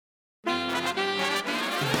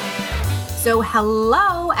So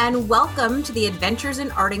hello and welcome to the Adventures in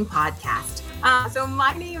Arting podcast. So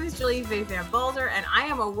my name is Julie Faye Van Balzer, and I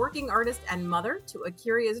am a working artist and mother to a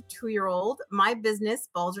curious 2-year-old. My business,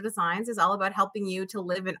 Balzer Designs, is all about helping you to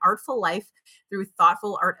live an artful life through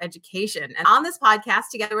thoughtful art education. And on this podcast,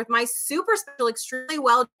 together with my super special, extremely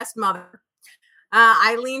well-dressed mother,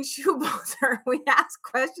 Eileen Schubalzer, we ask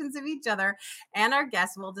questions of each other and our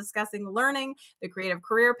guests while discussing learning, the creative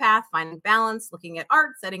career path, finding balance, looking at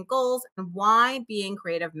art, setting goals, and why being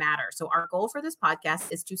creative matters. So our goal for this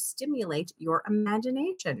podcast is to stimulate your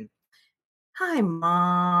imagination. Hi,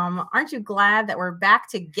 Mom. Aren't you glad that we're back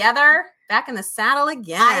together, back in the saddle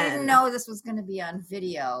again? I didn't know this was going to be on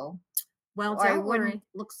video. Well, or I wouldn't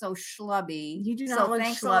look so schlubby. You do not look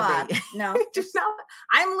thanks schlubby. No,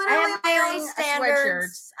 I'm literally I have my own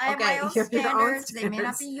standards. I have my own standards. They may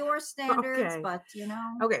not be your standards, but you know.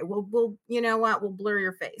 Okay, well, you know what? We'll blur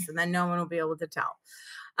your face, and then no one will be able to tell.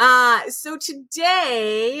 So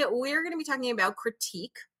today we're going to be talking about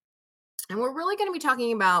critique. And we're really going to be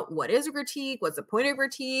talking about what is a critique, what's the point of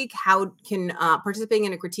critique, how can participating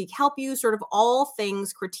in a critique help you, sort of all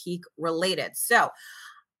things critique related. So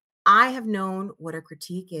I have known what a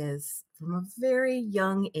critique is from a very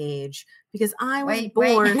young age because I was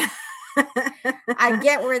born. I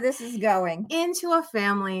get where this is going. Into a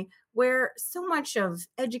family where so much of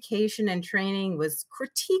education and training was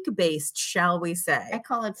critique based, shall we say. I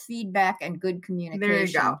call it feedback and good communication. There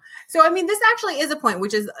you go. So, I mean, this actually is a point,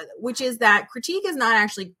 which is that critique is not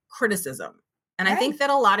actually criticism. And I think that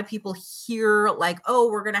a lot of people hear like, oh,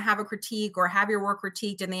 we're going to have a critique or have your work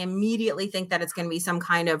critiqued, and they immediately think that it's going to be some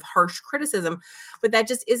kind of harsh criticism, but that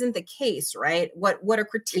just isn't the case, right? What a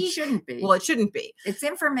critique shouldn't be. Well, it shouldn't be. It's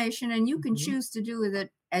information, and you can choose to do with it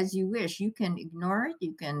as you wish. You can ignore it.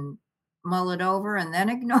 You can mull it over and then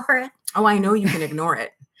ignore it. Oh, I know you can ignore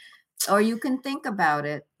it. Or you can think about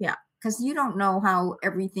it. Yeah. Because you don't know how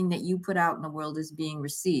everything that you put out in the world is being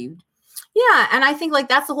received. Yeah. And I think like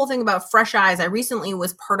that's the whole thing about Fresh Eyes. I recently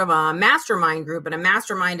was part of a mastermind group, and a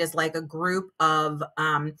mastermind is like a group of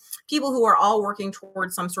people who are all working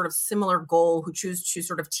towards some sort of similar goal, who choose to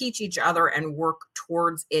sort of teach each other and work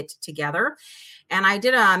towards it together. And I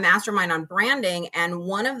did a mastermind on branding. And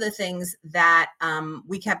one of the things that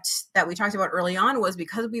we talked about early on was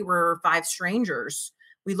because we were 5 strangers,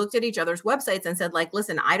 we looked at each other's websites and said, like,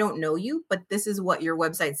 listen, I don't know you, but this is what your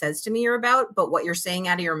website says to me you're about. But what you're saying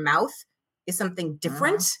out of your mouth is something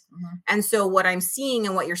different. And so what I'm seeing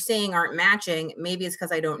and what you're saying aren't matching. Maybe it's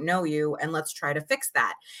because I don't know you, and let's try to fix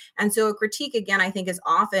that. And so a critique, again, I think is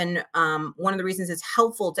often one of the reasons it's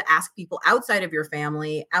helpful to ask people outside of your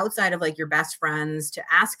family, outside of like your best friends, to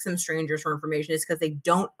ask some strangers for information, is because they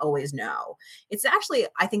don't always know. It's actually,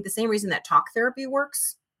 I think, the same reason that talk therapy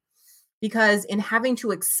works. Because in having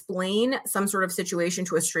to explain some sort of situation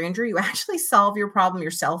to a stranger, you actually solve your problem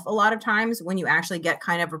yourself a lot of times when you actually get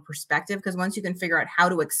kind of a perspective. Because once you can figure out how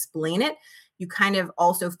to explain it, you kind of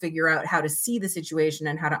also figure out how to see the situation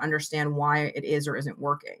and how to understand why it is or isn't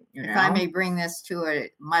working. You know? If I may bring this to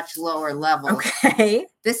a much lower level. Okay.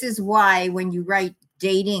 This is why when you write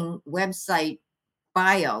dating website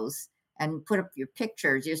bios and put up your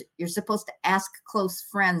pictures, you're supposed to ask close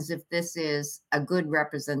friends if this is a good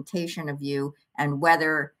representation of you and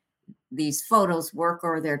whether these photos work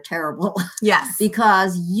or they're terrible. Yes.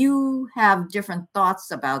 Because you have different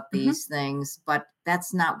thoughts about these things, but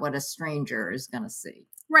that's not what a stranger is going to see.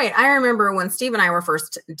 Right. I remember when Steve and I were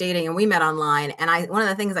first dating and we met online, and one of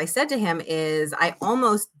the things I said to him is I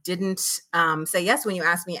almost didn't say yes when you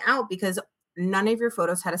asked me out because none of your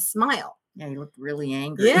photos had a smile. Yeah, he looked really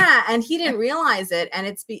angry. Yeah, and he didn't realize it,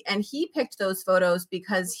 and he picked those photos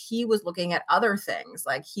because he was looking at other things,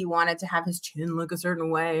 like he wanted to have his chin look a certain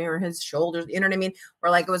way or his shoulders, you know what I mean, or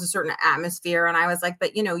like it was a certain atmosphere. And I was like,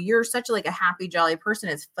 but you know, you're such like a happy, jolly person.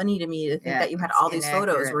 It's funny to me to think that you had all these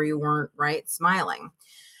photos where you weren't smiling.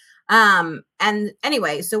 And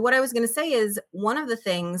anyway, so what I was going to say is one of the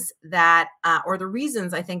things that, or the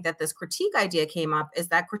reasons I think that this critique idea came up is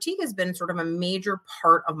that critique has been sort of a major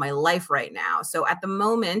part of my life right now. So at the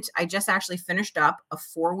moment, I just actually finished up a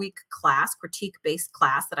 4-week class, critique-based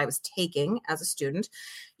class that I was taking as a student.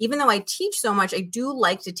 Even though I teach so much, I do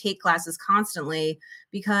like to take classes constantly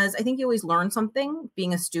because I think you always learn something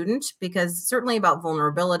being a student, because certainly about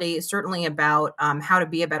vulnerability, certainly about how to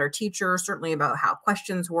be a better teacher, certainly about how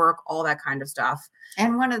questions work, all that kind of stuff.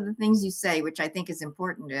 And one of the things you say, which I think is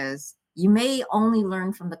important, is you may only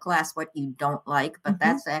learn from the class what you don't like, but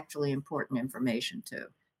that's actually important information too.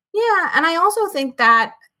 Yeah. And I also think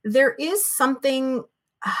that there is something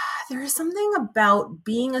about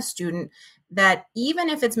being a student that even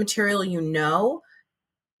if it's material,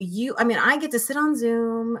 I get to sit on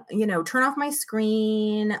Zoom, turn off my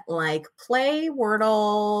screen, like play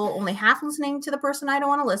Wordle, only half listening to the person I don't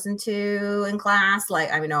want to listen to in class. Like,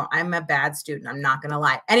 no, I'm a bad student. I'm not going to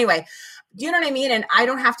lie. Anyway, do you know what I mean? And I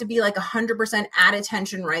don't have to be like 100% at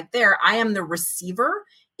attention right there. I am the receiver.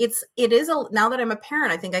 Now that I'm a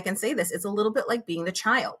parent, I think I can say this. It's a little bit like being the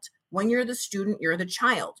child. When you're the student, you're the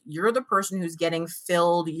child. You're the person who's getting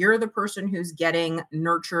filled. You're the person who's getting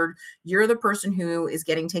nurtured. You're the person who is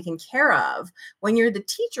getting taken care of. When you're the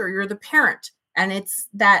teacher, you're the parent. And it's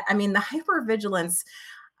that, the hypervigilance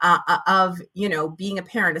of, being a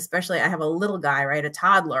parent, especially I have a little guy, right? A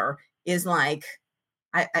toddler is like,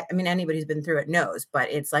 anybody who's been through it knows, but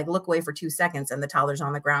it's like, look away for 2 seconds and the toddler's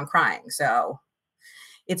on the ground crying. So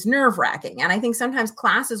it's nerve-wracking. And I think sometimes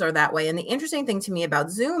classes are that way. And the interesting thing to me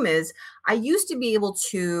about Zoom is I used to be able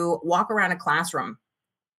to walk around a classroom,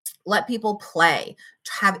 let people play,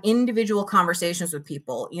 have individual conversations with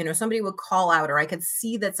people. Somebody would call out, or I could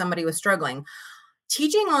see that somebody was struggling.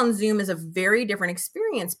 Teaching on Zoom is a very different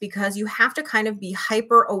experience because you have to kind of be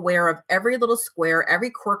hyper aware of every little square,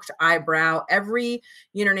 every quirked eyebrow, every,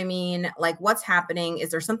 like what's happening.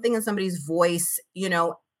 Is there something in somebody's voice,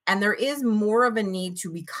 and there is more of a need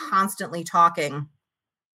to be constantly talking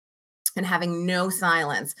and having no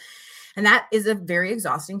silence. And that is a very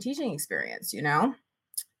exhausting teaching experience,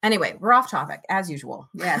 Anyway, we're off topic as usual.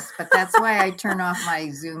 Yes, but that's why I turn off my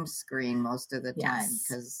Zoom screen most of the time,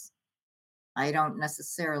 because I don't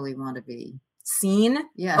necessarily want to be seen.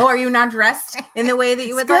 Yeah. Oh, are you not dressed in the way that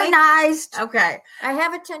you would like? Scrutinized. Okay. I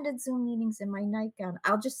have attended Zoom meetings in my nightgown.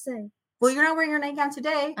 I'll just say. Well, you're not wearing your nightgown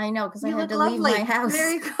today. I know, because I had to leave my house.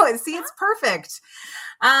 There you go. See, it's perfect.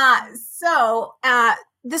 So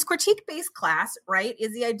this critique-based class, right,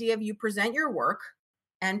 is the idea of you present your work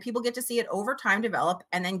and people get to see it over time develop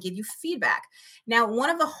and then give you feedback. Now,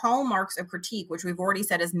 one of the hallmarks of critique, which we've already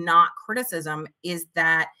said is not criticism, is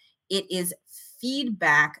that it is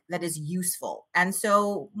feedback that is useful. And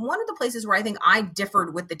so one of the places where I think I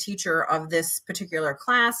differed with the teacher of this particular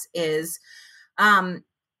class is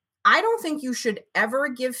I don't think you should ever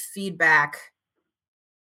give feedback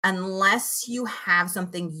unless you have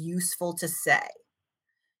something useful to say.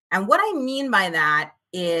 And what I mean by that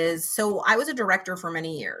is, so I was a director for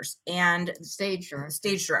many years and stage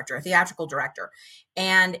director, a theatrical director.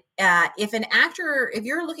 And if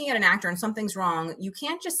you're looking at an actor and something's wrong, you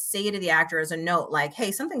can't just say to the actor as a note, like,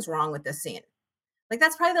 hey, something's wrong with this scene. Like,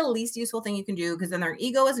 that's probably the least useful thing you can do, because then their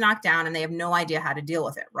ego is knocked down and they have no idea how to deal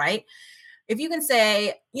with it, right? If you can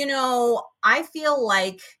say, I feel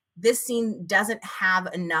like this scene doesn't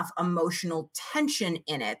have enough emotional tension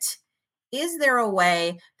in it. Is there a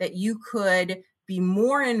way that you could be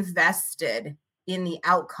more invested in the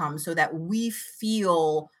outcome so that we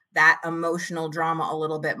feel that emotional drama a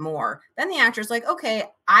little bit more? Then the actor's like, okay,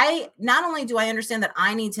 not only do I understand that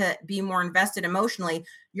I need to be more invested emotionally,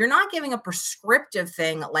 you're not giving a prescriptive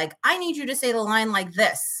thing like, I need you to say the line like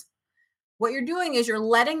this. What you're doing is you're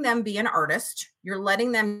letting them be an artist. You're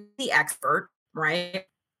letting them be the expert, right?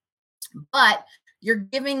 But you're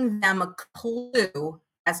giving them a clue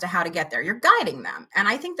as to how to get there. You're guiding them. And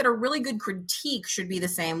I think that a really good critique should be the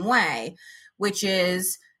same way, which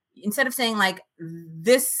is, instead of saying like,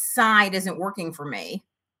 this side isn't working for me,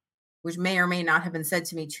 which may or may not have been said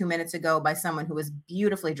to me 2 minutes ago by someone who was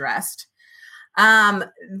beautifully dressed,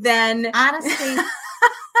 then honestly,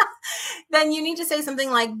 then you need to say something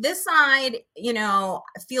like, this side,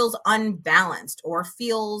 feels unbalanced or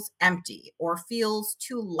feels empty or feels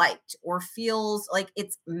too light or feels like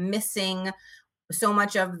it's missing so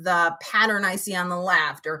much of the pattern I see on the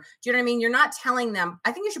left. Or, do you know what I mean? You're not telling them,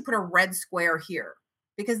 I think you should put a red square here,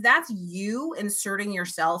 because that's you inserting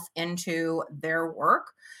yourself into their work.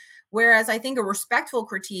 Whereas I think a respectful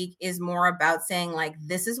critique is more about saying like,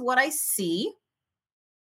 this is what I see.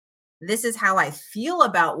 This is how I feel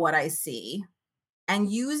about what I see,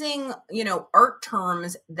 and using, art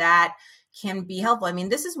terms that can be helpful. I mean,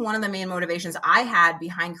 this is one of the main motivations I had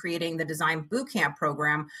behind creating the Design Bootcamp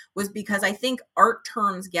program, was because I think art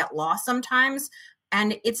terms get lost sometimes.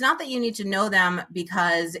 And it's not that you need to know them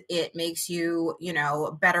because it makes you,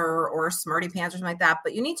 better or smarty pants or something like that,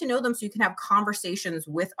 but you need to know them so you can have conversations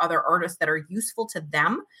with other artists that are useful to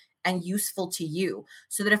them and useful to you.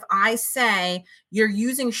 So that if I say you're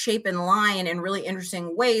using shape and line in really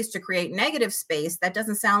interesting ways to create negative space, that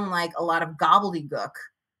doesn't sound like a lot of gobbledygook,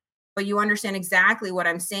 but you understand exactly what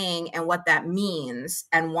I'm saying and what that means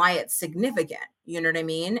and why it's significant. You know what I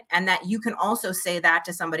mean? And that you can also say that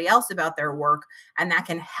to somebody else about their work, and that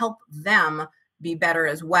can help them be better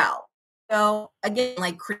as well. So again,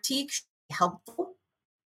 like, critique should be helpful.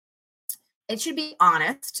 it should be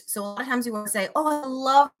honest. So a lot of times you want to say, "Oh, I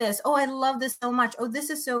love this. Oh, I love this so much. Oh, this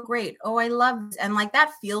is so great. Oh, I love this." And like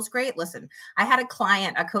that feels great. Listen, I had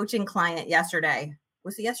a coaching client yesterday.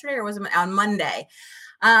 Was it yesterday or was it on Monday?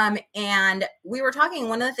 And we were talking.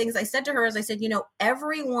 One of the things I said to her is I said,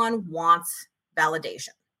 everyone wants validation.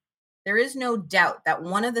 There is no doubt that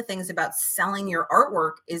one of the things about selling your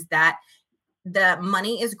artwork is that the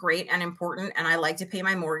money is great and important, and I like to pay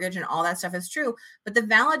my mortgage and all that stuff is true. But the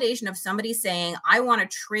validation of somebody saying, I want to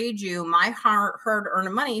trade you my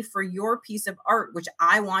hard-earned money for your piece of art, which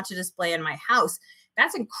I want to display in my house,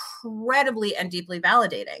 that's incredibly and deeply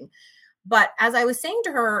validating. But as I was saying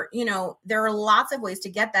to her, there are lots of ways to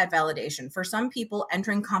get that validation. For some people,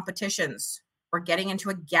 entering competitions or getting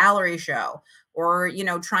into a gallery show or,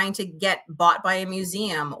 trying to get bought by a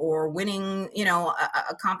museum or winning,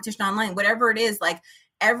 a competition online, whatever it is, like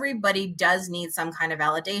everybody does need some kind of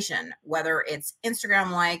validation, whether it's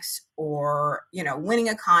Instagram likes or, winning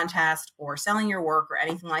a contest or selling your work or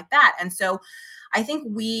anything like that. And so I think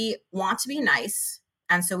we want to be nice.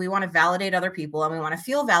 And so we want to validate other people and we want to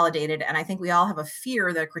feel validated. And I think we all have a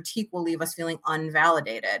fear that critique will leave us feeling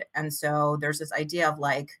unvalidated. And so there's this idea of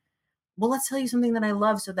like, well, let's tell you something that I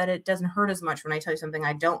love so that it doesn't hurt as much when I tell you something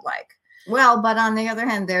I don't like. Well, but on the other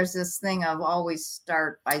hand, there's this thing of always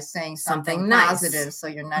start by saying something positive, nice. So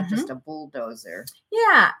you're not just a bulldozer.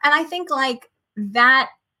 Yeah. And I think like that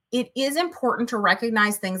it is important to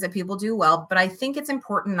recognize things that people do well, but I think it's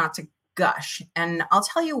important not to gush. And I'll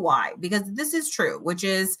tell you why, because this is true, which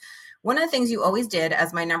is one of the things you always did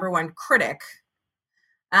as my number one critic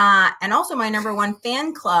and also my number one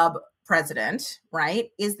fan club president, right,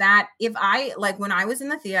 is that if when I was in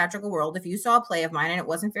the theatrical world, if you saw a play of mine and it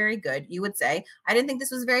wasn't very good, you would say, I didn't think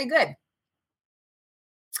this was very good.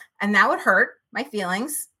 And that would hurt my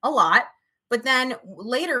feelings a lot. But then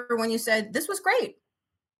later when you said, this was great,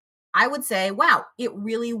 I would say, wow, it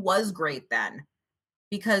really was great then,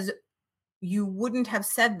 because you wouldn't have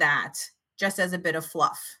said that just as a bit of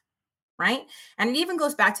fluff. Right. And it even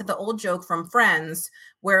goes back to the old joke from Friends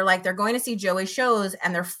where like they're going to see Joey's shows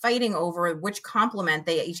and they're fighting over which compliment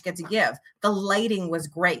they each get to give. The lighting was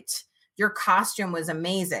great. Your costume was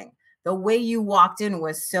amazing. The way you walked in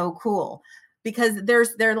was so cool, because they're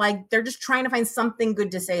just trying to find something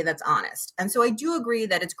good to say that's honest. And so I do agree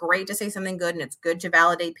that it's great to say something good and it's good to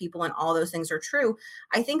validate people and all those things are true.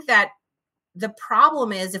 I think that the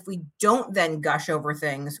problem is if we don't then gush over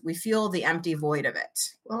things, we feel the empty void of it.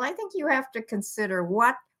 Well, I think you have to consider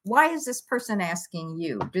why is this person asking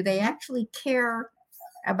you? Do they actually care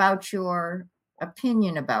about your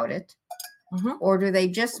opinion about it? Or do they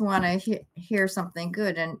just want to hear something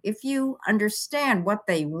good? And if you understand what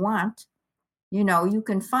they want, you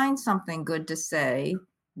can find something good to say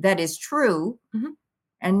that is true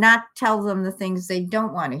and not tell them the things they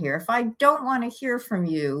don't want to hear. If I don't want to hear from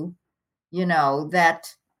you,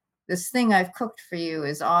 that this thing I've cooked for you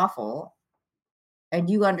is awful, and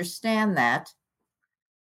you understand that,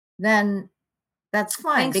 then that's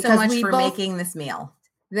fine. Thanks because so much for making this meal.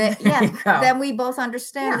 Then we both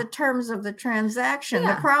understand the terms of the transaction.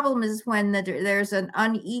 The problem is when there's an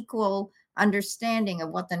unequal understanding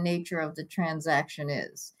of what the nature of the transaction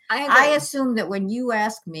is. I assume that when you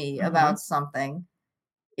ask me about something,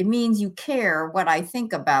 it means you care what I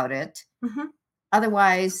think about it.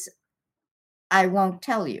 Otherwise, I won't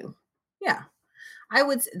tell you. Yeah. I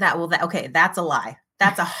would okay, that's a lie.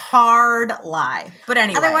 That's a hard lie. But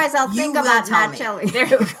anyway. Otherwise, I'll think about not telling you. There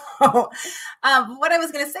you go. What I was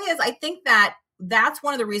going to say is I think that that's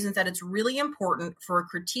one of the reasons that it's really important for a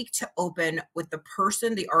critique to open with the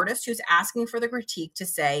person, the artist who's asking for the critique, to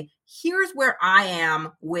say, here's where I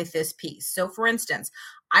am with this piece. So for instance,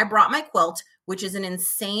 I brought my quilt, which is an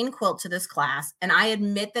insane quilt, to this class. And I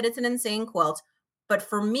admit that it's an insane quilt. But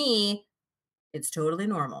for me, it's totally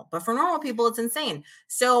normal. But for normal people, it's insane.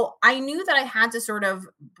 So I knew that I had to sort of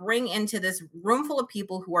bring into this room full of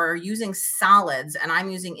people who are using solids, and I'm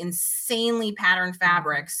using insanely patterned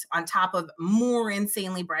fabrics on top of more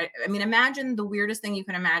insanely bright. I mean, imagine the weirdest thing you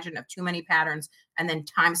can imagine of too many patterns and then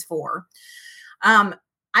times 4.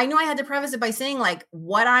 I knew I had to preface it by saying, like,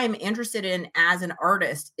 what I'm interested in as an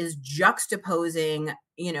artist is juxtaposing,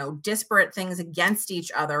 disparate things against each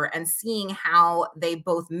other and seeing how they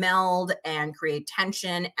both meld and create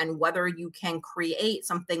tension, and whether you can create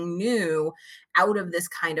something new out of this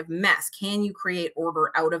kind of mess. Can you create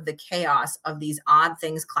order out of the chaos of these odd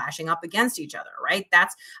things clashing up against each other, right?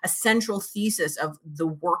 That's a central thesis of the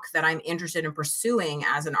work that I'm interested in pursuing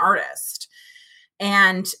as an artist.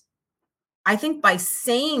 And I think by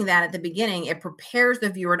saying that at the beginning, it prepares the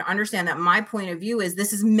viewer to understand that my point of view is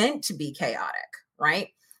this is meant to be chaotic, right?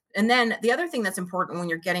 And then the other thing that's important when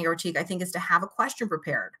you're getting a critique, I think, is to have a question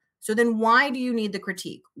prepared. So then why do you need the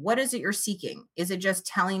critique? What is it you're seeking? Is it just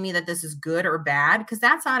telling me that this is good or bad? Because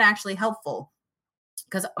that's not actually helpful,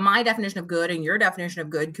 because my definition of good and your definition of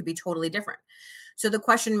good could be totally different. So the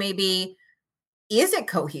question may be, is it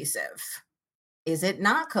cohesive? Is it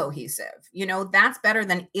not cohesive? That's better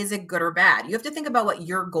than is it good or bad? You have to think about what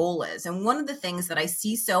your goal is. And one of the things that I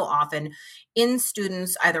see so often in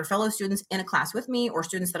students, either fellow students in a class with me or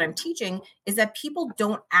students that I'm teaching, is that people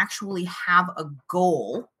don't actually have a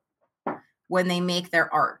goal when they make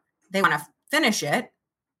their art. They want to finish it,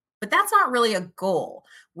 but that's not really a goal.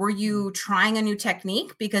 Were you trying a new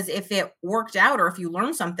technique? Because if it worked out or if you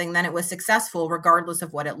learned something, then it was successful regardless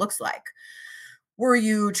of what it looks like. Were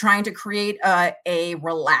you trying to create a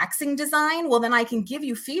relaxing design? Well, then I can give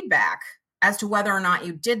you feedback as to whether or not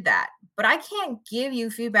you did that. But I can't give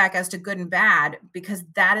you feedback as to good and bad, because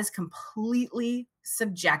that is completely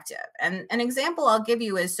subjective. And an example I'll give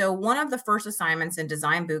you is, so one of the first assignments in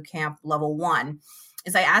Design Bootcamp Level 1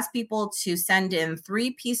 is I asked people to send in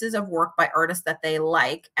 3 pieces of work by artists that they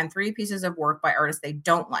like and 3 pieces of work by artists they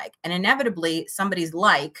don't like. And inevitably, somebody's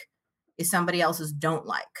like is somebody else's don't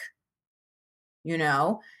like.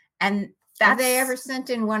 And have they ever sent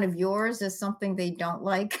in one of yours as something they don't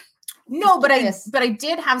like? No, but I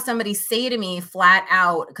did have somebody say to me flat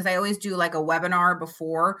out, because I always do like a webinar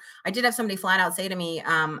before. I did have somebody flat out say to me,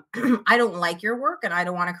 I don't like your work and I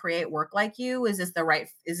don't want to create work like you. Is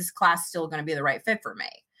this class still going to be the right fit for me?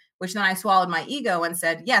 Which then I swallowed my ego and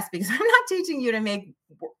said, yes, because I'm not teaching you to make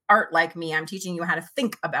art like me. I'm teaching you how to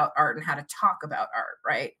think about art and how to talk about art.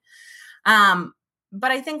 Right.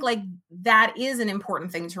 But I think like that is an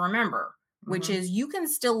important thing to remember, which is you can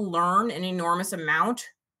still learn an enormous amount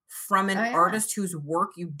from an artist whose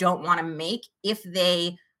work you don't want to make if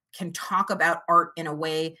they can talk about art in a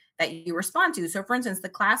way that you respond to. So for instance, the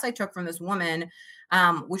class I took from this woman,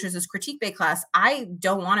 which was this critique-based class, I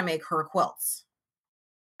don't want to make her quilts.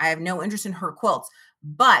 I have no interest in her quilts,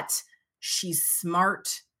 but she's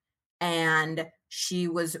smart and she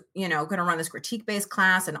was, going to run this critique-based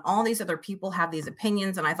class, and all these other people have these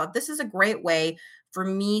opinions. And I thought this is a great way for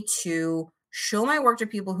me to show my work to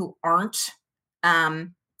people who aren't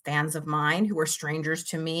fans of mine, who are strangers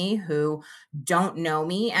to me, who don't know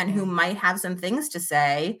me, and who might have some things to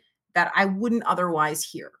say that I wouldn't otherwise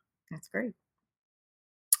hear. That's great.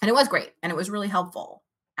 And it was great. And it was really helpful,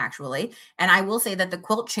 actually. And I will say that the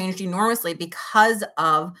quilt changed enormously because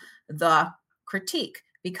of the critique.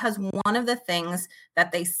 Because one of the things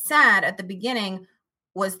that they said at the beginning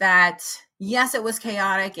was that, yes, it was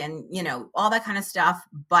chaotic and, all that kind of stuff,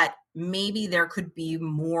 but maybe there could be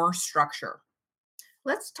more structure.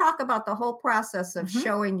 Let's talk about the whole process of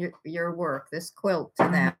showing your work, this quilt to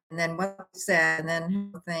them, and then what you said, and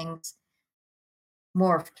then how things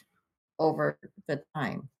morphed over the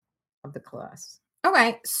time of the class.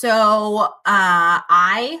 Okay. So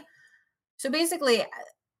basically,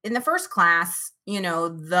 in the first class,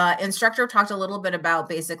 the instructor talked a little bit about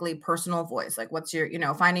basically personal voice, like what's your,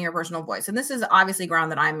 finding your personal voice. And this is obviously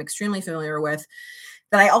ground that I'm extremely familiar with,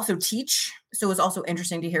 that I also teach. So it was also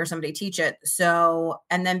interesting to hear somebody teach it. So,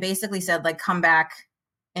 and then basically said, like, come back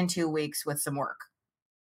in 2 weeks with some work.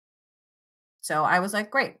 So I was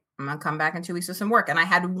like, great, I'm going to come back in 2 weeks with some work. And I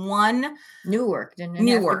had one new work.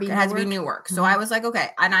 It had to be new work. So I was like, okay.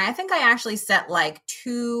 And I think I actually set like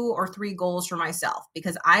 2 or 3 goals for myself,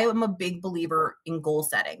 because I am a big believer in goal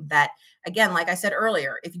setting. That, again, like I said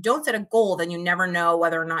earlier, if you don't set a goal, then you never know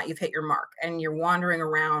whether or not you've hit your mark and you're wandering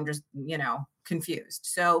around just, confused.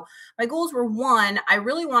 So my goals were, 1, I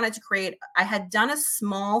really wanted to I had done a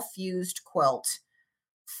small fused quilt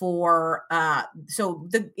for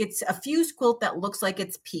it's a fused quilt that looks like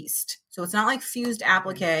it's pieced. So it's not like fused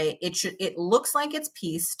applique. It looks like it's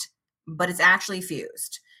pieced, but it's actually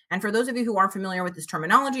fused. And for those of you who aren't familiar with this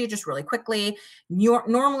terminology, just really quickly,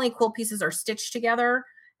 normally quilt pieces are stitched together.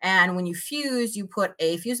 And when you fuse, you put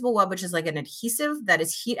a fusible web, which is like an adhesive that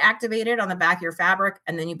is heat activated on the back of your fabric.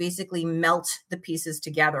 And then you basically melt the pieces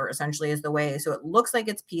together, essentially, is the way. So it looks like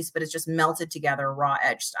it's pieced, but it's just melted together, raw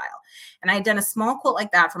edge style. And I had done a small quilt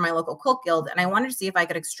like that for my local quilt guild. And I wanted to see if I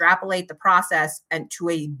could extrapolate the process and to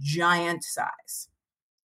a giant size.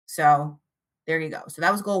 So there you go. So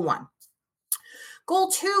that was goal 1. Goal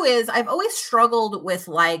 2 is, I've always struggled with,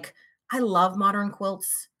 like, I love modern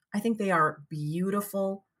quilts. I think they are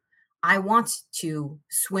beautiful. I want to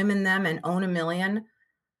swim in them and own a million,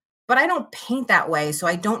 but I don't paint that way. So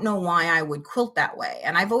I don't know why I would quilt that way.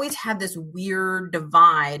 And I've always had this weird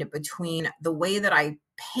divide between the way that I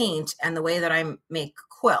paint and the way that I make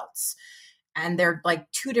quilts. And they're like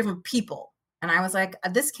 2 different people. And I was like,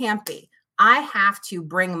 this can't be. I have to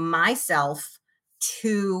bring myself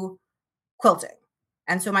to quilting.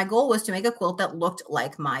 And so my goal was to make a quilt that looked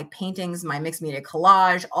like my paintings, my mixed media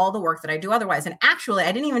collage, all the work that I do otherwise. And actually,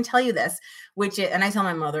 I didn't even tell you this, and I tell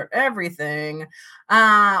my mother everything.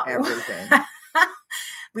 Everything.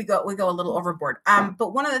 we go a little overboard.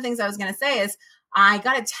 But one of the things I was going to say is I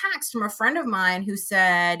got a text from a friend of mine who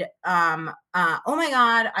said, oh my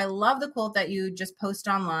God, I love the quilt that you just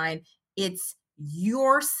posted online. It's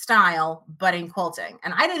your style, but in quilting.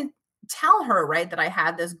 And I didn't tell her, right, that I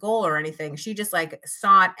had this goal or anything. She just like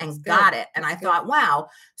saw it and got it. And I thought, wow,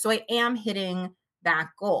 so I am hitting that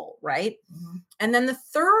goal, right? Mm-hmm. And then the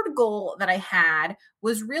third goal that I had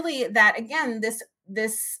was really that, again,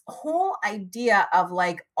 this whole idea of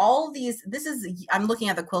like all these, I'm looking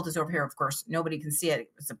at the quilt is over here. Of course, nobody can see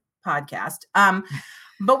it. It's a podcast.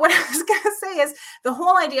 But what I was going to say is the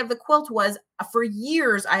whole idea of the quilt was for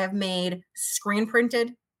years, I have made screen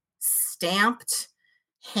printed, stamped,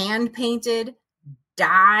 hand painted,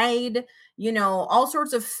 dyed, all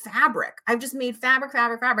sorts of fabric. I've just made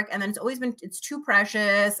fabric. And then it's always been, it's too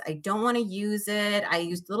precious. I don't want to use it. I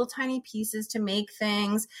used little tiny pieces to make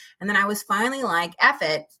things. And then I was finally like, F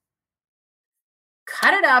it,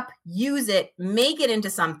 cut it up, use it, make it into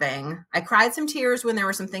something. I cried some tears when there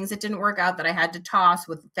were some things that didn't work out that I had to toss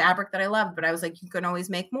with fabric that I loved, but I was like, you can always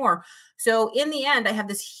make more. So in the end, I have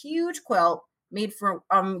this huge quilt made for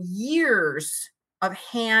years of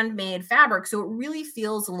handmade fabric. So it really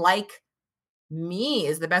feels like me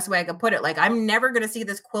is the best way I could put it. Like I'm never going to see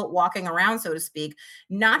this quilt walking around, so to speak,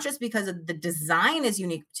 not just because of the design is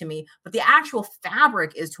unique to me, but the actual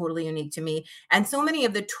fabric is totally unique to me. And so many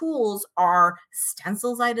of the tools are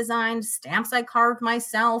stencils I designed, stamps I carved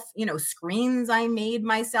myself, screens I made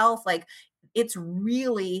myself. Like it's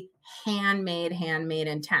really handmade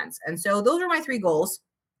intense. And so those are my 3 goals.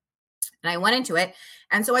 And I went into it.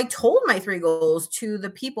 And so I told my 3 goals to the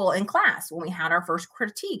people in class when we had our first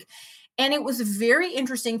critique. And it was very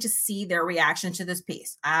interesting to see their reaction to this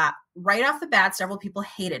piece. Right off the bat, several people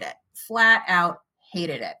hated it, flat out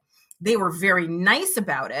hated it. They were very nice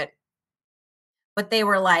about it, but they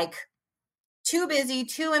were like, too busy,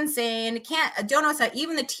 too insane. Don't know.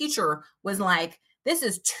 Even the teacher was like, this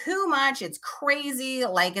is too much. It's crazy.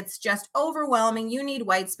 Like it's just overwhelming. You need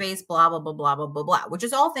white space, blah, blah, blah, blah, blah, blah, blah, which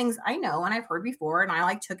is all things I know and I've heard before. And I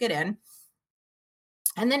like took it in.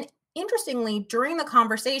 And then interestingly, during the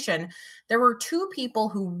conversation, there were 2 people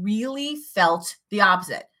who really felt the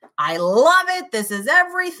opposite. I love it. This is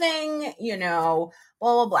everything, blah,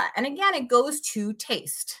 blah, blah. And again, it goes to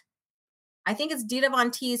taste. I think it's Dita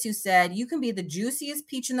Von Teese who said, you can be the juiciest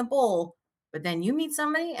peach in the bowl, but then you meet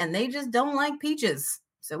somebody and they just don't like peaches.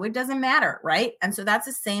 So it doesn't matter, right? And so that's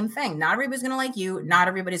the same thing. Not everybody's going to like you. Not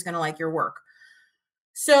everybody's going to like your work.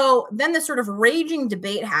 So then the sort of raging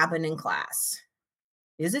debate happened in class.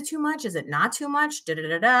 Is it too much? Is it not too much?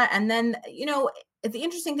 And then, the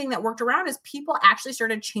interesting thing that worked around is people actually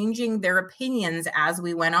started changing their opinions as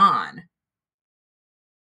we went on.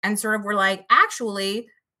 And sort of were like, actually,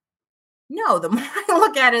 no, the more I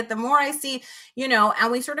look at it, the more I see,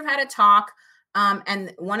 and we sort of had a talk.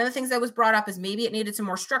 And one of the things that was brought up is maybe it needed some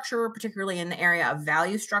more structure, particularly in the area of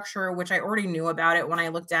value structure, which I already knew about it when I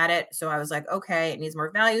looked at it. So I was like, okay, it needs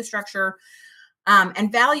more value structure.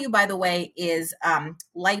 And value, by the way, is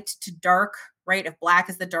light to dark, right? If black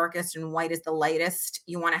is the darkest and white is the lightest,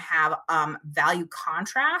 you want to have value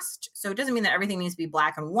contrast. So it doesn't mean that everything needs to be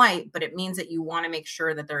black and white, but it means that you want to make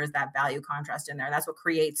sure that there is that value contrast in there. That's what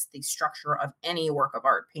creates the structure of any work of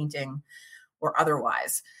art, painting or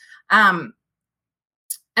otherwise. And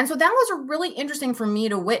so that was really interesting for me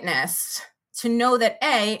to witness, to know that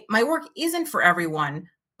my work isn't for everyone,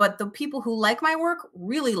 but the people who like my work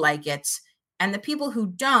really like it. And the people who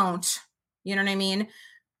don't, you know what I mean?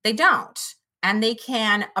 They don't. And they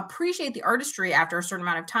can appreciate the artistry after a certain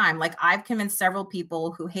amount of time. Like I've convinced several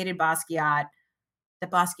people who hated Basquiat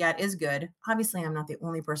that Basquiat is good. Obviously, I'm not the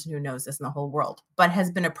only person who knows this in the whole world, but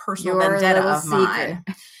has been a personal vendetta of mine.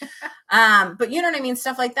 But you know what I mean?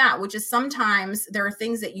 Stuff like that, which is sometimes there are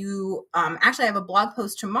things that you, actually I have a blog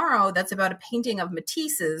post tomorrow that's about a painting of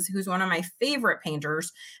Matisse's, who's one of my favorite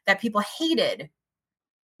painters, that people hated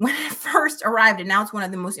when it first arrived. And now it's one of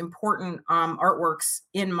the most important artworks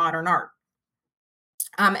in modern art.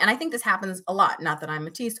 And I think this happens a lot. Not that I'm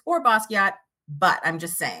Matisse or Basquiat, but I'm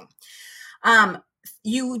just saying.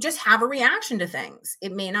 You just have a reaction to things.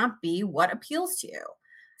 It may not be what appeals to you.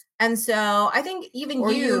 And so I think even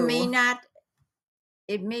you may not,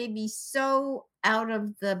 it may be so out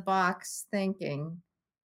of the box thinking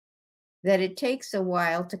that it takes a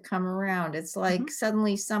while to come around. It's like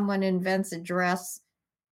suddenly someone invents a dress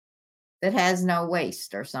that has no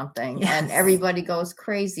waste or something, and Yes. everybody goes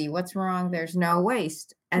crazy. What's wrong? There's no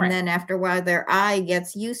waste. And Right. then after a while, their eye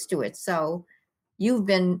gets used to it. So you've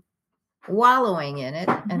been wallowing in it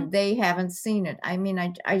and they haven't seen it. I mean,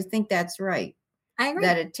 I think that's right. I agree.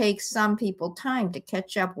 That it takes some people time to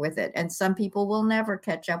catch up with it, and some people will never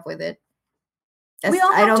catch up with it. We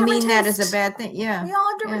all I have don't different mean that as a taste. bad thing. Yeah. We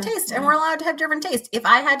all have different Yeah, tastes, and yeah. we're allowed to have different tastes. If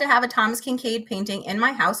I had to have a Thomas Kincaid painting in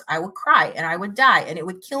my house, I would cry and I would die and it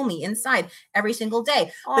would kill me inside every single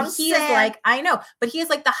day. Oh, But I'm he is sad. like, I know, but he is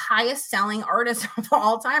like the highest selling artist of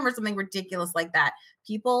all time or something ridiculous like that.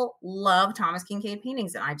 People love Thomas Kincaid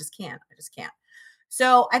paintings and I just can't.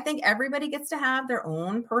 So I think everybody gets to have their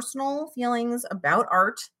own personal feelings about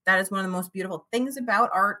art. That is one of the most beautiful things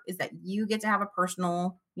about art, is that you get to have a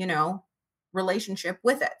personal, relationship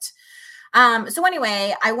with it. So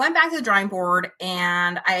anyway, I went back to the drawing board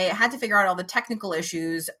and I had to figure out all the technical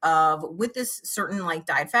issues of, with this certain like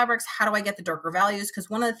dyed fabrics, how do I get the darker values? Because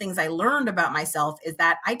one of the things I learned about myself is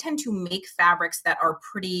that I tend to make fabrics that are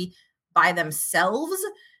pretty by themselves,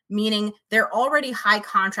 meaning they're already high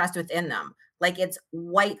contrast within them. Like it's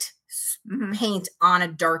white paint on a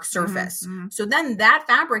dark surface. So then that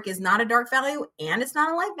fabric is not a dark value and it's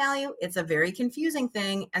not a light value. It's a very confusing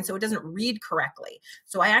thing. And so it doesn't read correctly.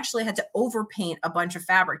 So I actually had to overpaint a bunch of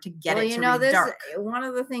fabric to get it to read dark. One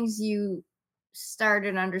of the things you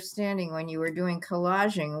started understanding when you were doing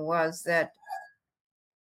collaging was that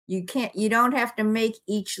you don't have to make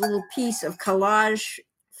each little piece of collage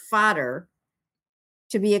fodder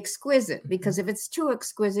to be exquisite, because if it's too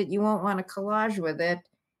exquisite, you won't want to collage with it.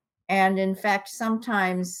 And in fact,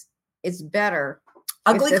 sometimes it's better.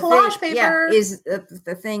 Ugly collage paper. Yeah, is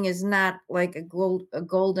the thing is not like a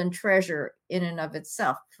golden treasure in and of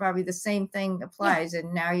itself. Probably the same thing applies,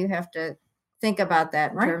 and now you have to think about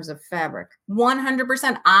that in terms of fabric.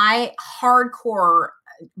 100%. I hardcore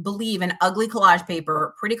believe in ugly collage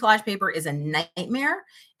paper. Pretty collage paper is a nightmare,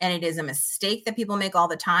 and it is a mistake that people make all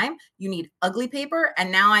the time. You need ugly paper.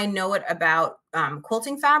 And now I know it about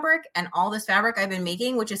quilting fabric, and all this fabric I've been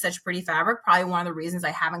making, which is such pretty fabric. Probably one of the reasons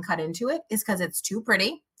I haven't cut into it is because it's too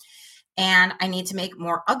pretty. And I need to make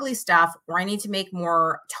more ugly stuff, or I need to make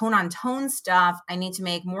more tone on tone stuff. I need to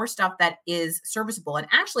make more stuff that is serviceable. And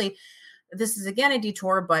actually, this is again a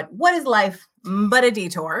detour, but what is life but a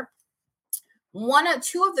detour?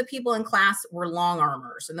 Two of the people in class were long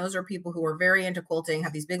armers, and those are people who are very into quilting,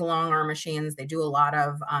 have these big long arm machines. They do a lot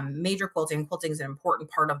of major quilting. Quilting is an important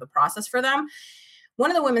part of the process for them. One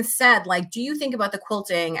of the women said, like, do you think about the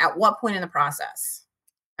quilting at what point in the process?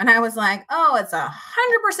 And I was like, oh, it's 100%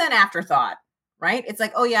 afterthought, right? It's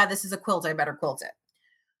like, oh yeah, this is a quilt, I better quilt it.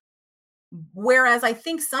 Whereas I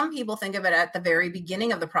think some people think of it at the very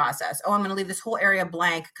beginning of the process. Oh, I'm going to leave this whole area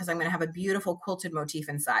blank because I'm going to have a beautiful quilted motif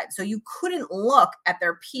inside. So you couldn't look at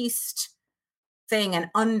their pieced thing and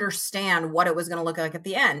understand what it was going to look like at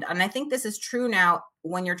the end. And I think this is true now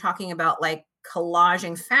when you're talking about like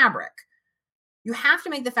collaging fabric. You have to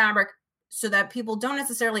make the fabric so that people don't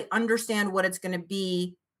necessarily understand what it's going to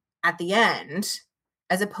be at the end,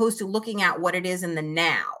 as opposed to looking at what it is in the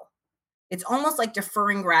now. It's almost like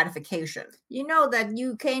deferring gratification. You know that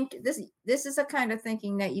you came to this. This is a kind of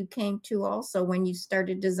thinking that you came to also when you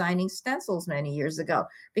started designing stencils many years ago.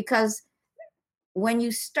 Because when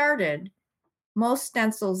you started, most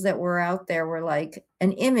stencils that were out there were like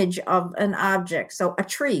an image of an object. So a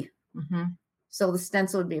tree. So the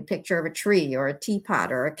stencil would be a picture of a tree or a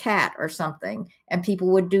teapot or a cat or something. And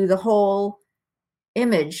people would do the whole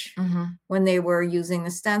image when they were using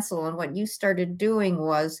the stencil. And what you started doing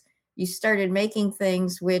was you started making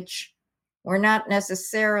things which were not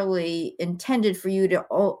necessarily intended for you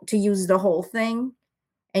to use the whole thing.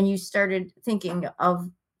 And you started thinking of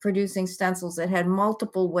producing stencils that had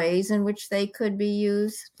multiple ways in which they could be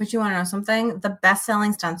used. But you want to know something? The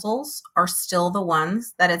best-selling stencils are still the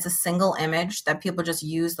ones that it's a single image that people just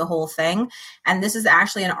use the whole thing. And this is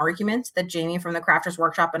actually an argument that Jamie from the Crafters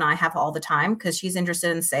Workshop and I have all the time, because she's interested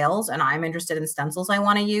in sales and I'm interested in stencils I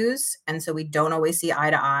want to use. And so we don't always see eye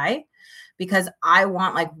to eye, because I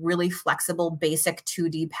want like really flexible, basic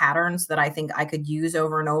 2D patterns that I think I could use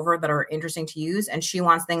over and over that are interesting to use. And she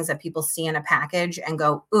wants things that people see in a package and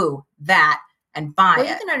go, ooh, that, and buy it.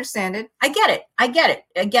 You can understand it. I get it.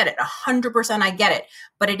 100% I get it.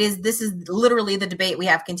 But this is literally the debate we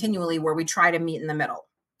have continually, where we try to meet in the middle.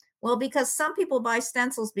 Well, because some people buy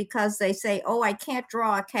stencils because they say, oh, I can't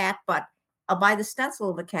draw a cat, but I'll buy the stencil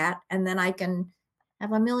of a cat and then I can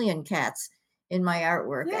have a million cats in my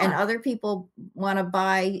artwork. Yeah. And other people want to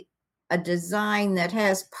buy a design that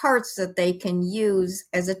has parts that they can use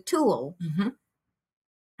as a tool,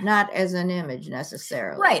 not as an image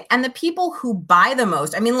necessarily. Right. And the people who buy the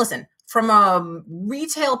most, I mean, listen, from a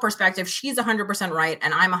retail perspective, she's 100% right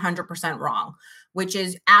and I'm 100% wrong, which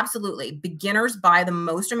is absolutely beginners buy the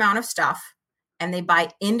most amount of stuff and they buy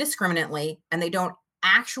indiscriminately and they don't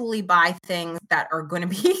actually buy things that are going to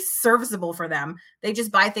be serviceable for them. They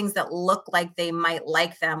just buy things that look like they might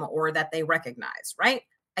like them or that they recognize, right?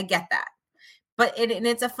 I get that. But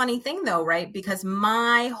it's a funny thing though, right? Because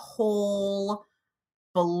my whole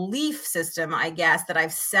belief system, I guess, that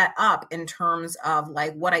I've set up in terms of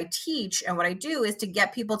like what I teach and what I do is to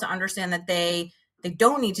get people to understand that they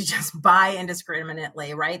don't need to just buy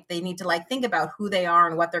indiscriminately, right? They need to like think about who they are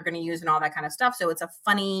and what they're going to use and all that kind of stuff. So it's a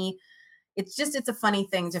funny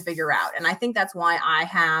thing to figure out. And I think that's why I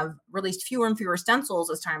have released fewer and fewer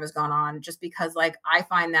stencils as time has gone on, just because like I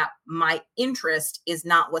find that my interest is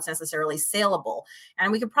not what's necessarily saleable.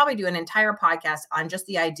 And we could probably do an entire podcast on just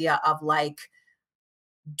the idea of like,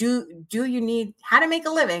 do you need how to make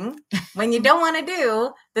a living when you don't want to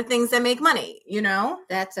do the things that make money, you know?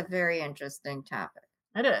 That's a very interesting topic.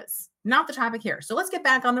 It is not the topic here. So let's get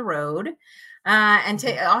back on the road and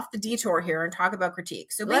take off the detour here and talk about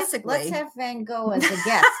critique. So basically, let's have Van Gogh as a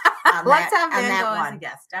guest. Let's have Van Gogh as a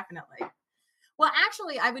guest, definitely. Well,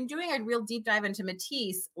 actually, I've been doing a real deep dive into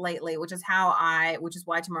Matisse lately, which is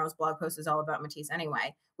why tomorrow's blog post is all about Matisse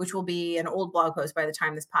anyway, which will be an old blog post by the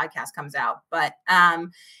time this podcast comes out. But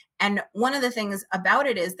and one of the things about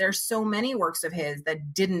it is there's so many works of his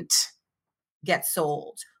that didn't get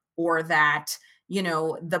sold, or that, you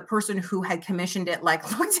know, the person who had commissioned it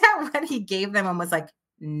like looked at what he gave them and was like,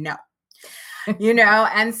 no. You know,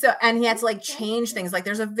 and he had to like change things. Like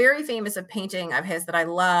there's a very famous painting of his that I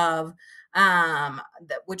love,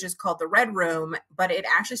 which is called The Red Room, but it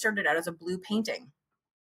actually started out as a blue painting.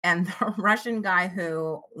 And the Russian guy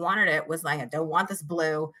who wanted it was like, I don't want this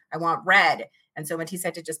blue, I want red. And so Matisse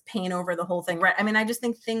had to just paint over the whole thing red. I mean, I just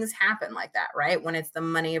think things happen like that, right? When it's the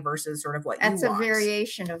money versus sort of what you want. That's a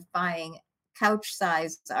variation of buying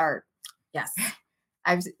couch-sized art. Yes.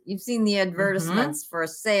 You've seen the advertisements for a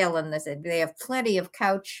sale, and they have plenty of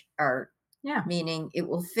couch art. Yeah. Meaning it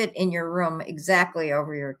will fit in your room exactly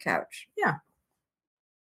over your couch. Yeah.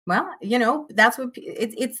 Well, you know, that's what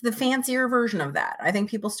it's the fancier version of that. I think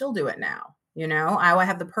people still do it now. You know, I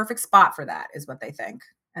have the perfect spot for that is what they think.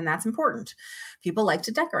 And that's important. People like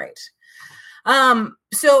to decorate.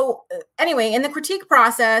 So anyway, in the critique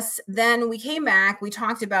process, then we came back, we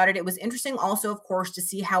talked about it. It was interesting also, of course, to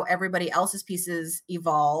see how everybody else's pieces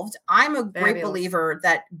evolved. I'm a great believer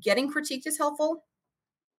that getting critiqued is helpful.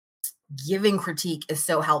 Giving critique is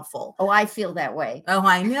so helpful. Oh, I feel that way. Oh,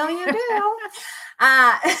 I know you do.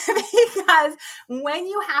 Because when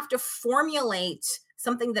you have to formulate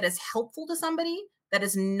something that is helpful to somebody, that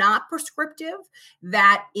is not prescriptive,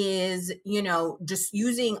 that is, you know, just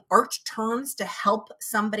using art terms to help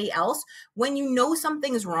somebody else, when you know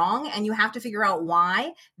something's wrong and you have to figure out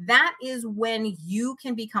why, that is when you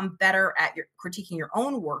can become better at your critiquing your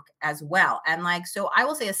own work as well. And like, so I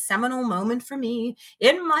will say a seminal moment for me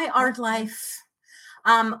in my art life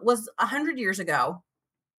was 100 years ago.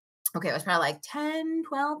 Okay, it was probably like 10,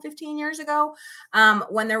 12, 15 years ago,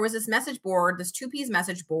 when there was this message board, this 2-piece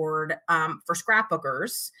message board for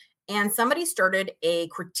scrapbookers. And somebody started a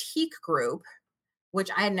critique group, which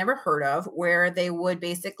I had never heard of, where they would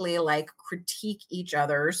basically like critique each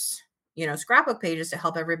other's, you know, scrapbook pages to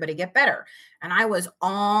help everybody get better. And I was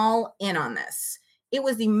all in on this. It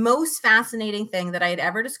was the most fascinating thing that I had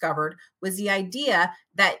ever discovered, was the idea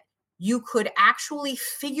that you could actually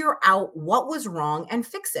figure out what was wrong and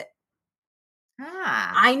fix it.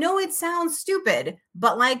 I know it sounds stupid,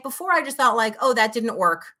 but like before I just thought like, oh, that didn't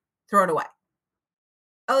work, throw it away.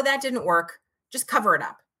 Oh, that didn't work, just cover it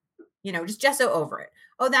up. You know, just gesso over it.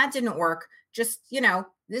 Oh, that didn't work, just, you know,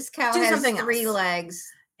 this cow has 3 legs.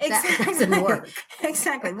 Exactly. That doesn't work.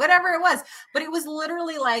 Exactly. Whatever it was. But it was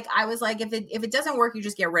literally like, I was like, if it doesn't work, you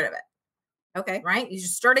just get rid of it. Okay. Right? You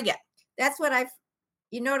just start again. That's what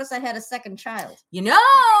you notice I had a second child. You know.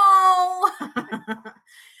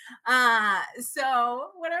 So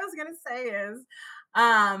what I was going to say is,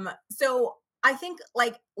 so I think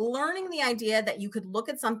like learning the idea that you could look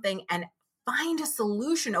at something and find a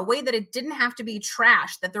solution, a way that it didn't have to be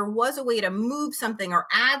trash, that there was a way to move something or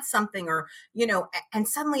add something, or, you know, and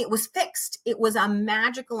suddenly it was fixed. It was a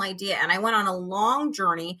magical idea. And I went on a long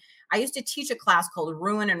journey. I used to teach a class called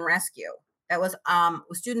Ruin and Rescue. That was,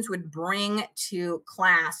 students would bring to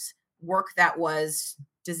class work that was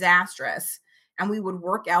disastrous, and we would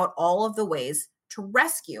work out all of the ways to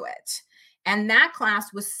rescue it. And that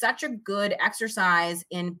class was such a good exercise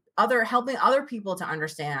in helping other people to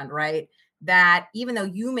understand, right, that even though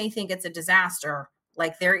you may think it's a disaster,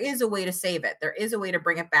 like there is a way to save it. There is a way to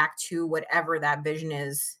bring it back to whatever that vision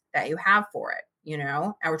is that you have for it,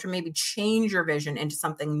 or to maybe change your vision into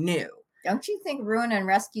something new. Don't you think Ruin and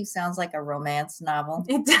Rescue sounds like a romance novel?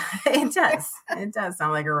 It does. It does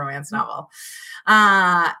sound like a romance novel.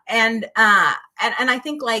 And I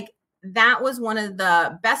think like that was one of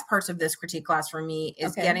the best parts of this critique class for me,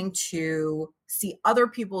 is getting to see other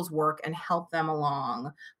people's work and help them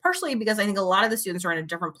along. Partially because I think a lot of the students are in a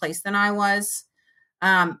different place than I was.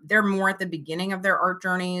 They're more at the beginning of their art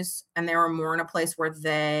journeys, and they were more in a place where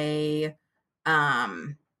they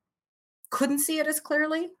couldn't see it as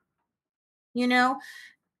clearly.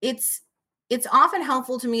 It's often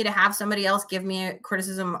helpful to me to have somebody else give me a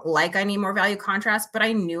criticism like I need more value contrast, but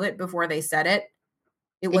I knew it before they said it.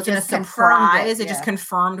 It wasn't a surprise. It just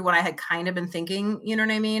confirmed what I had kind of been thinking, you know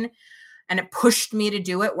what I mean? And it pushed me to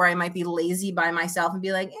do it, where I might be lazy by myself and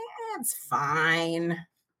be like, it's fine,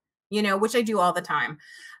 which I do all the time.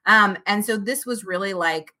 And so this was really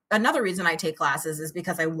like another reason I take classes, is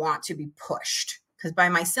because I want to be pushed. Because by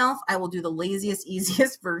myself, I will do the laziest,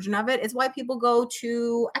 easiest version of it. It's why people go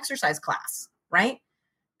to exercise class, right?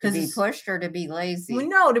 To be pushed or to be lazy? Well,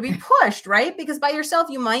 no, to be pushed, right? Because by yourself,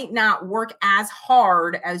 you might not work as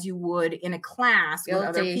hard as you would in a class with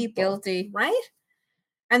other people. Guilty. Right?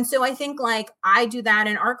 And so I think like I do that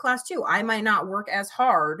in art class too. I might not work as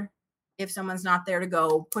hard if someone's not there to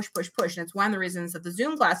go push. And it's one of the reasons that the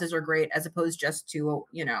Zoom classes are great, as opposed just to,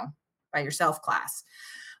 by yourself class.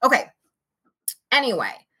 Okay.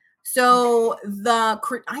 Anyway, so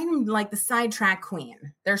I'm like the sidetrack queen.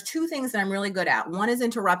 There's two things that I'm really good at. One is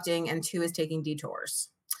interrupting, and two is taking detours.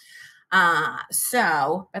 But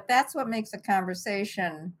that's what makes a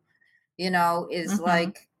conversation, is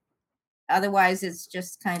like, otherwise it's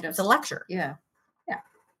just kind of. It's a lecture. Yeah. Yeah,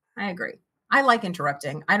 I agree. I like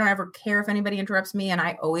interrupting. I don't ever care if anybody interrupts me, and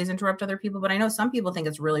I always interrupt other people, but I know some people think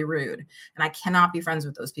it's really rude, and I cannot be friends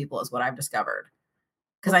with those people, is what I've discovered.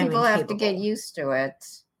 Because people have to get used to it.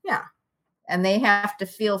 Yeah. And they have to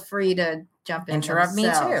feel free to jump in. Interrupt me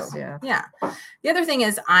too. Yeah. The other thing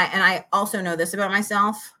is, I also know this about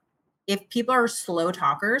myself. If people are slow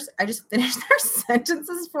talkers, I just finish their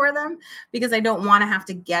sentences for them, because I don't want to have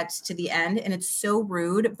to get to the end. And it's so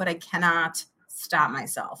rude, but I cannot stop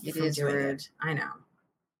myself. It is rude. I know.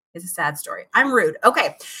 It's a sad story. I'm rude.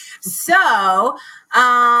 Okay. So,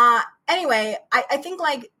 anyway, I think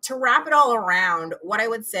like to wrap it all around, what I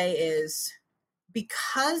would say is,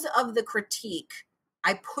 because of the critique,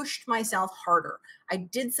 I pushed myself harder. I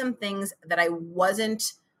did some things that I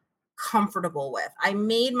wasn't comfortable with. I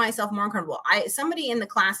made myself more uncomfortable. Somebody in the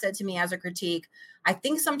class said to me as a critique, I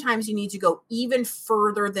think sometimes you need to go even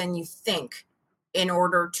further than you think in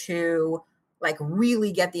order to like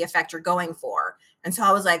really get the effect you're going for. And so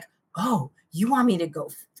I was like, oh, you want me to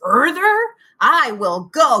go further? I will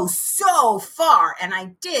go so far. And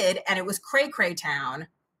I did. And it was cray cray town.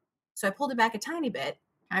 So I pulled it back a tiny bit.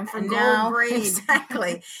 I'm from gold braid.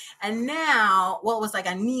 Exactly. And now, well, it was like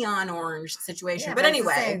a neon orange situation. Yeah, but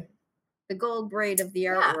anyway. The gold braid of the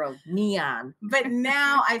art world. Neon. But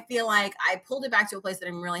now I feel like I pulled it back to a place that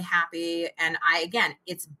I'm really happy. And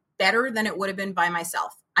it's better than it would have been by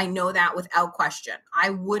myself. I know that without question.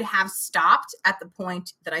 I would have stopped at the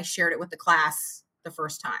point that I shared it with the class the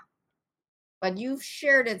first time. But you've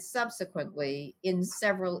shared it subsequently in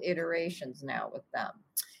several iterations now with them.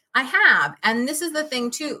 I have. And this is the thing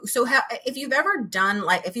too. So if you've ever done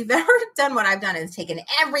what I've done is taken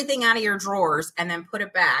everything out of your drawers and then put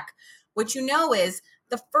it back, what you know is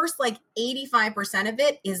the first like 85% of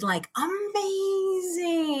it is like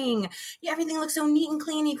amazing. Yeah, everything looks so neat and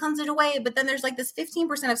clean. He cleans it away. But then there's like this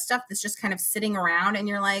 15% of stuff that's just kind of sitting around and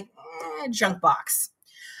you're like, junk box,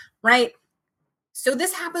 right? So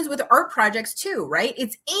this happens with art projects too, right?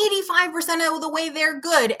 It's 85% of the way they're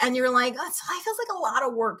good. And you're like, oh, it feels like a lot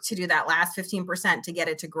of work to do that last 15% to get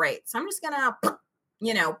it to great. So I'm just going to,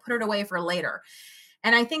 put it away for later.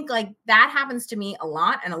 And I think like that happens to me a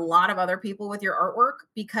lot and a lot of other people with your artwork,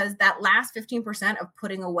 because that last 15% of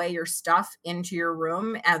putting away your stuff into your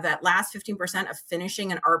room, that last 15% of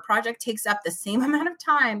finishing an art project takes up the same amount of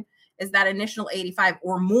time as that initial 85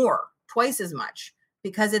 or more, twice as much,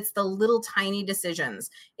 because it's the little tiny decisions.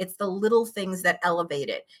 It's the little things that elevate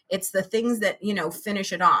it. It's the things that,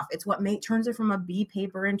 finish it off. It's what turns it from a B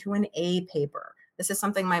paper into an A paper. This is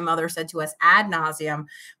something my mother said to us ad nauseum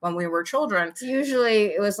when we were children. Usually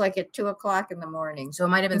it was like at 2:00 in the morning. So it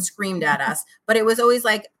might've been screamed at us, but it was always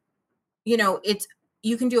like, you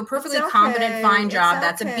can do a perfectly competent, fine job.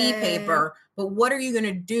 That's a B paper, but what are you going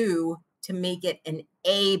to do to make it an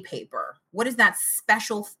A paper? What is that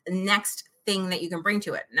special next thing that you can bring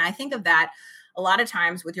to it? And I think of that a lot of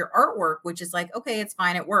times with your artwork, which is like, okay, it's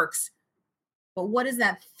fine. It works. But what is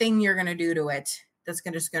that thing you're going to do to it that's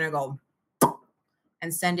just going to go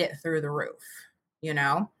and send it through the roof, you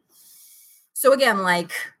know? So again,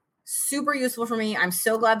 like, super useful for me. I'm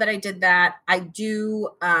so glad that I did that. I do,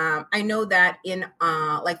 I know that in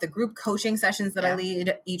like the group coaching sessions that I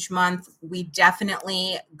lead each month, we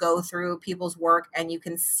definitely go through people's work, and you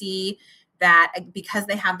can see that because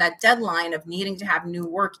they have that deadline of needing to have new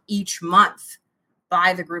work each month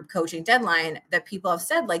by the group coaching deadline, that people have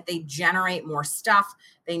said like they generate more stuff.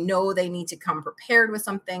 They know they need to come prepared with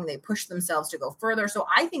something. They push themselves to go further. So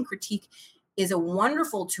I think critique is a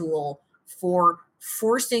wonderful tool for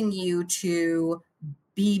forcing you to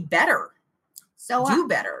be better, so do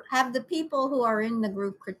better. Have the people who are in the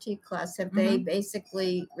group critique class, have they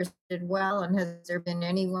basically responded well? And has there been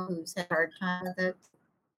anyone who's had a hard time with it?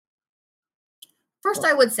 First,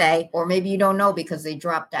 I would say, or maybe you don't know because they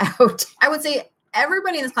dropped out. I would say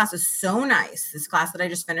everybody in this class is so nice. This class that I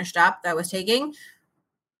just finished up that I was taking,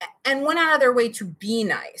 and went out of their way to be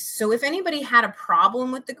nice. So if anybody had a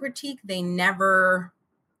problem with the critique, they never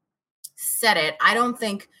said it. I don't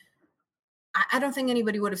think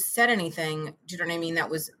anybody would have said anything. Do you know what I mean?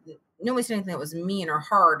 Nobody said anything that was mean or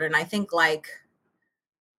hard. And I think, like,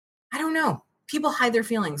 I don't know. People hide their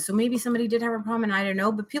feelings. So maybe somebody did have a problem and I don't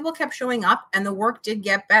know, but people kept showing up and the work did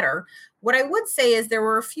get better. What I would say is there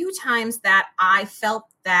were a few times that I felt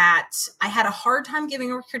that I had a hard time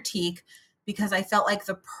giving a critique because I felt like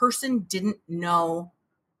the person didn't know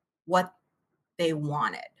what they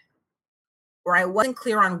wanted, or I wasn't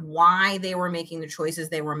clear on why they were making the choices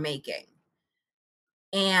they were making.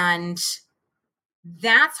 And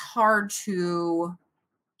that's hard to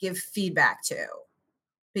give feedback to,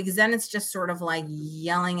 because then it's just sort of like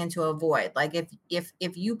yelling into a void. Like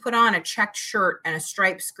if you put on a checked shirt and a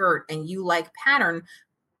striped skirt and you like pattern,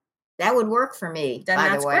 that would work for me. Then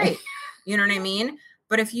that's great. You know what I mean?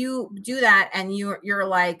 But if you do that and you're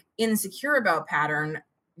like insecure about pattern,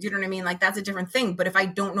 you know what I mean? Like, that's a different thing. But if I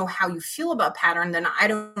don't know how you feel about pattern, then I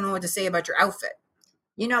don't know what to say about your outfit.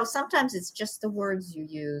 You know, sometimes it's just the words you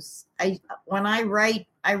use. When I write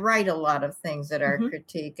a lot of things that are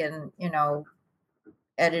critique, and, you know,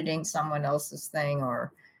 editing someone else's thing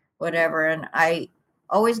or whatever. And I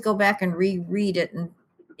always go back and reread it. And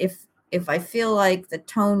if I feel like the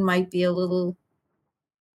tone might be a little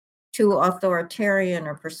too authoritarian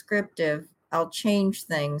or prescriptive, I'll change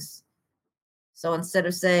things. So instead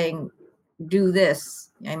of saying, do this,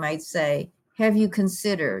 I might say, have you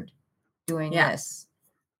considered doing this?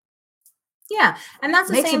 Yeah. And that's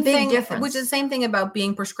the same thing, which is the same thing about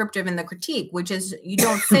being prescriptive in the critique, which is you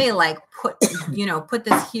don't say like, put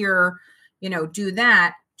this here, do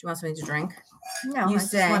that. Do you want something to drink? No, I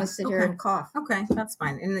just want to sit here and cough. Okay, that's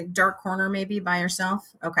fine. In the dark corner, maybe by yourself.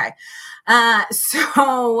 Okay.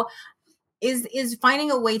 So is finding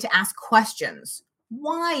a way to ask questions.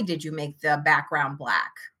 Why did you make the background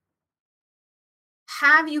black?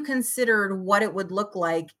 Have you considered what it would look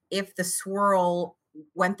like if the swirl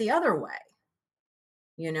went the other way?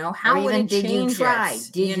 How would it change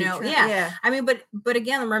it? Yeah. I mean, but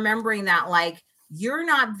again, remembering that, like, you're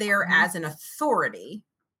not there as an authority.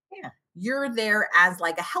 Yeah. You're there as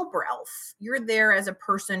like a helper elf. You're there as a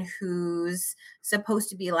person who's supposed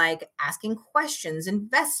to be like asking questions,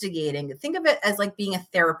 investigating. Think of it as like being a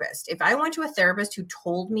therapist. If I went to a therapist who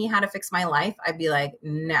told me how to fix my life, I'd be like,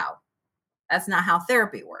 no, that's not how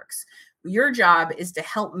therapy works. Your job is to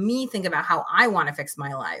help me think about how I want to fix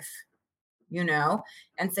my life.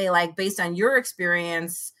 And say, like, based on your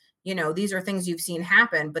experience, these are things you've seen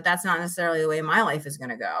happen, but that's not necessarily the way my life is going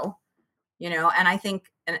to go, and I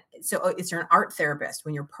think, and so it's, you're an art therapist.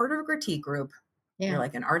 When you're part of a critique group, you're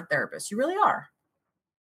like an art therapist. You really are.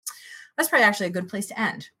 That's probably actually a good place to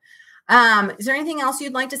end. Is there anything else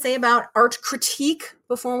you'd like to say about art critique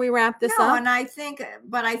before we wrap this up? And I think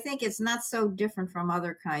it's not so different from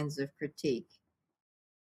other kinds of critique.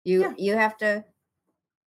 You have to,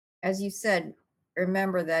 as you said,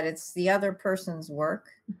 remember that it's the other person's work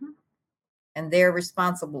and they're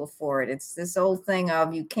responsible for it. It's this old thing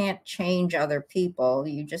of you can't change other people.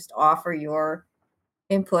 You just offer your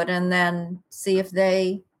input and then see if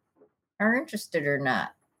they are interested or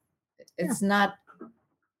not. It's not,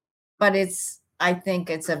 but I think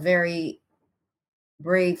it's a very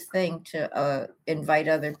brave thing to invite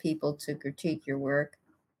other people to critique your work.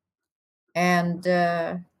 And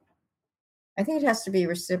I think it has to be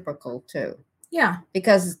reciprocal too. Yeah.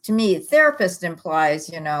 Because to me, therapist implies,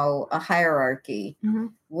 a hierarchy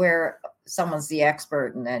where someone's the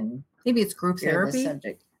expert and then maybe it's group therapy.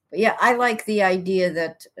 Subject. But yeah, I like the idea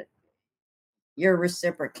that you're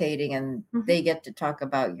reciprocating and they get to talk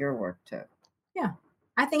about your work too. Yeah.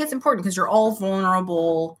 I think it's important because you're all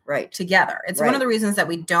vulnerable together. It's one of the reasons that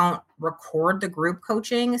we don't record the group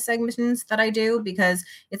coaching segments that I do, because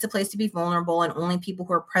it's a place to be vulnerable and only people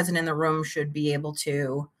who are present in the room should be able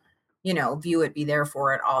to, view it, be there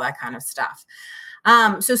for it, all that kind of stuff.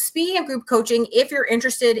 So speaking of group coaching, if you're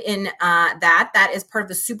interested in that is part of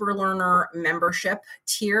the Super Learner membership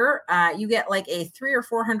tier. You get like a $300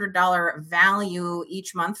 or $400 value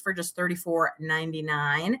each month for just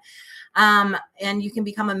 $34.99. And you can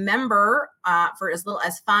become a member for as little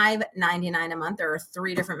as $5.99 a month. There are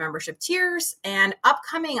 3 different membership tiers. And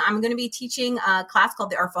upcoming, I'm going to be teaching a class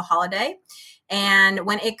called the Artful Holiday. And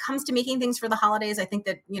when it comes to making things for the holidays, I think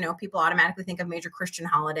that, people automatically think of major Christian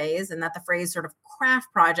holidays, and that the phrase sort of craft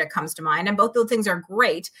project comes to mind. And both those things are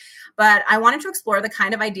great. But I wanted to explore the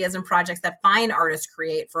kind of ideas and projects that fine artists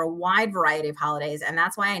create for a wide variety of holidays. And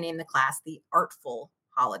that's why I named the class the Artful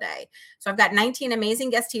Holiday. So I've got 19 amazing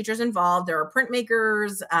guest teachers involved. There are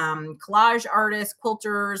printmakers, collage artists,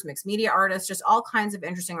 quilters, mixed media artists, just all kinds of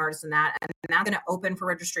interesting artists in that. And that's going to open for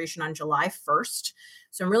registration on July 1st.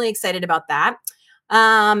 So I'm really excited about that.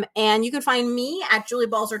 And you can find me at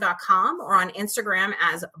juliebalzer.com or on Instagram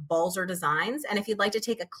as Balzer Designs. And if you'd like to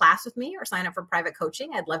take a class with me or sign up for private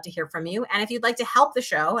coaching, I'd love to hear from you. And if you'd like to help the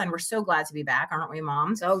show, and we're so glad to be back, aren't we,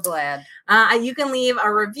 Mom? So glad. You can leave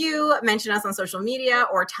a review, mention us on social media,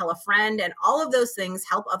 or tell a friend. And all of those things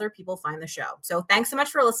help other people find the show. So thanks so much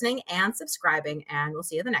for listening and subscribing. And we'll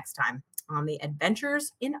see you the next time on the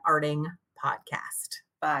Adventures in Arting podcast.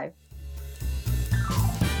 Bye.